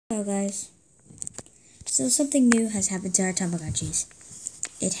Hello guys. So something new has happened to our Tamagotchis.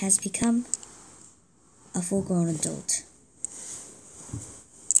 It has become a full-grown adult.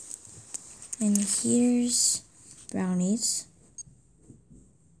 And here's brownies.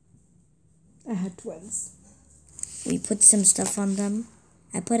 I had twins. We put some stuff on them.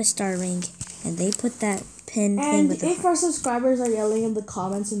 I put a star ring, and they put that pin thing with the And if heart. our subscribers are yelling in the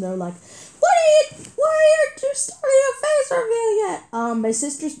comments and they're like, why aren't you starting a face reveal yet? My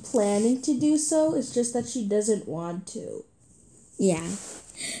sister's planning to do so. It's just that she doesn't want to. Yeah.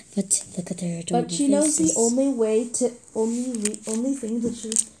 But look at their adorable But she knows faces. the only thing that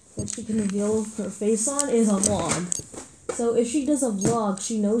she can reveal her face on is a vlog. So if she does a vlog,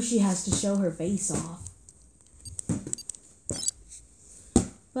 she knows she has to show her face off.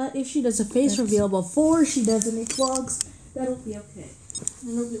 But if she does a face reveal before she does any vlogs, that'll be okay.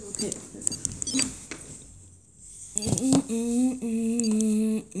 That'll be okay.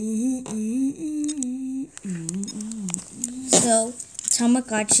 So,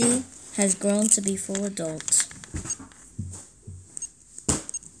 Tamagotchi has grown to be full adult.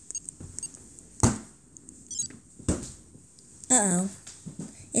 Uh-oh.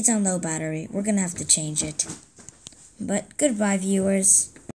 It's on low battery. We're gonna have to change it. But goodbye, viewers.